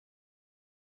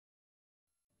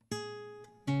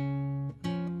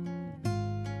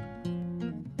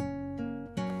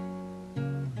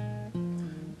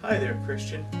Hi there,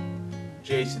 Christian.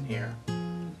 Jason here.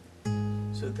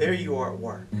 So there you are at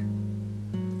work,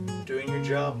 doing your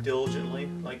job diligently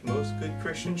like most good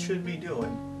Christians should be doing.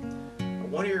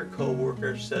 And one of your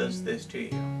co-workers says this to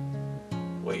you.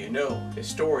 Well, you know,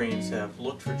 historians have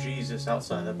looked for Jesus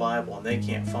outside the Bible and they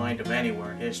can't find him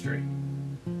anywhere in history.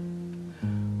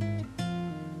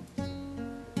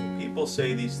 People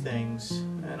say these things,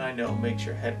 and I know it makes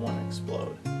your head want to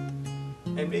explode.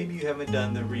 And maybe you haven't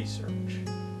done the research.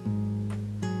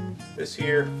 This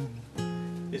here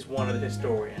is one of the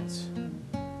historians,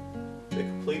 the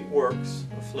complete works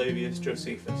of Flavius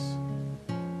Josephus.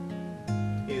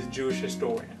 He is a Jewish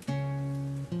historian.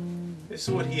 This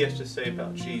is what he has to say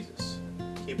about Jesus.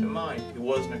 Keep in mind, he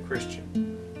wasn't a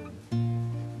Christian.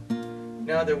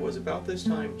 Now there was about this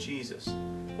time Jesus,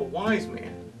 a wise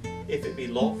man, if it be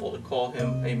lawful to call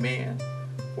him a man,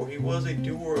 for he was a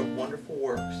doer of wonderful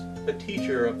works, a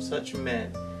teacher of such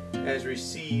men as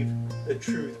receive the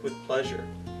truth with pleasure.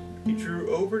 He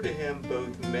drew over to him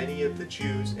both many of the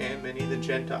Jews and many of the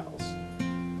Gentiles.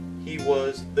 He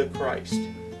was the Christ.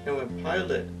 And when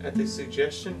Pilate, at the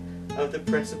suggestion of the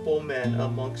principal men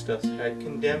amongst us, had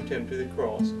condemned him to the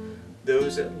cross,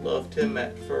 those that loved him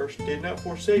at first did not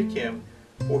forsake him,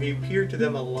 for he appeared to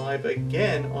them alive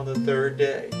again on the third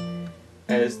day,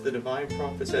 as the divine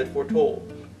prophets had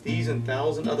foretold, these and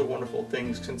 1,000 other wonderful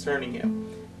things concerning him.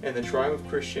 And the tribe of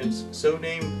Christians, so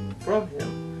named from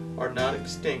him, are not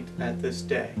extinct at this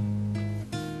day.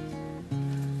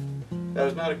 That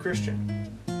was not a Christian.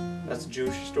 That's a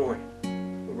Jewish historian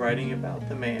writing about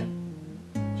the man,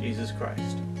 Jesus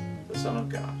Christ, the Son of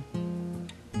God.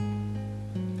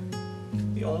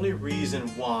 The only reason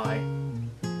why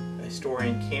a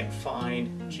historian can't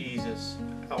find Jesus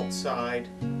outside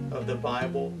of the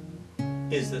Bible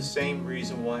is the same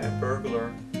reason why a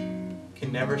burglar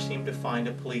can never seem to find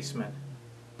a policeman.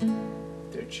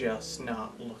 They're just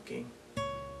not looking.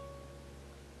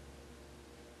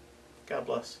 God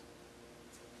bless.